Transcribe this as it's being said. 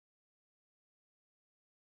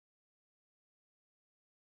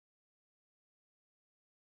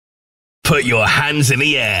Put your hands in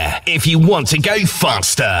the air if you want to go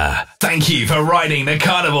faster. Thank you for riding the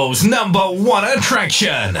Carnival's #1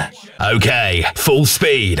 attraction. Okay, full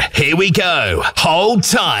speed. Here we go. Hold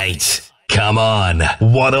tight. Come on,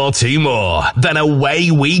 1 or 2 more, then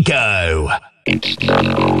away we go. It's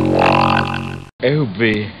 #1. Oh,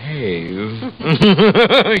 behave.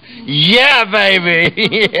 Yeah,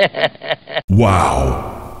 baby!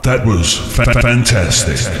 Wow, that was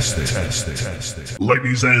fantastic.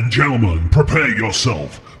 Ladies and gentlemen, prepare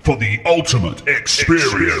yourself for the ultimate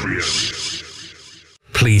experience.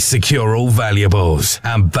 Please secure all valuables,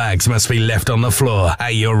 and bags must be left on the floor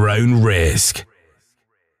at your own risk.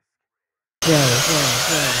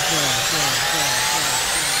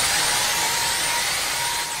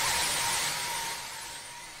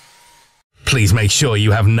 Please make sure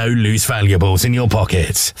you have no loose valuables in your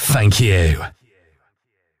pockets. Thank you.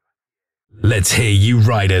 Let's hear you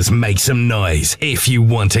riders make some noise if you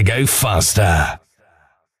want to go faster.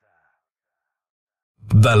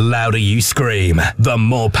 The louder you scream, the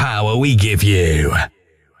more power we give you.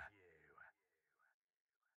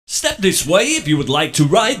 Step this way if you would like to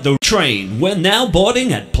ride the train. We're now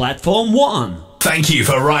boarding at platform 1. Thank you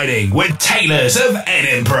for riding with Tailors of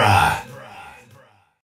Edinburgh.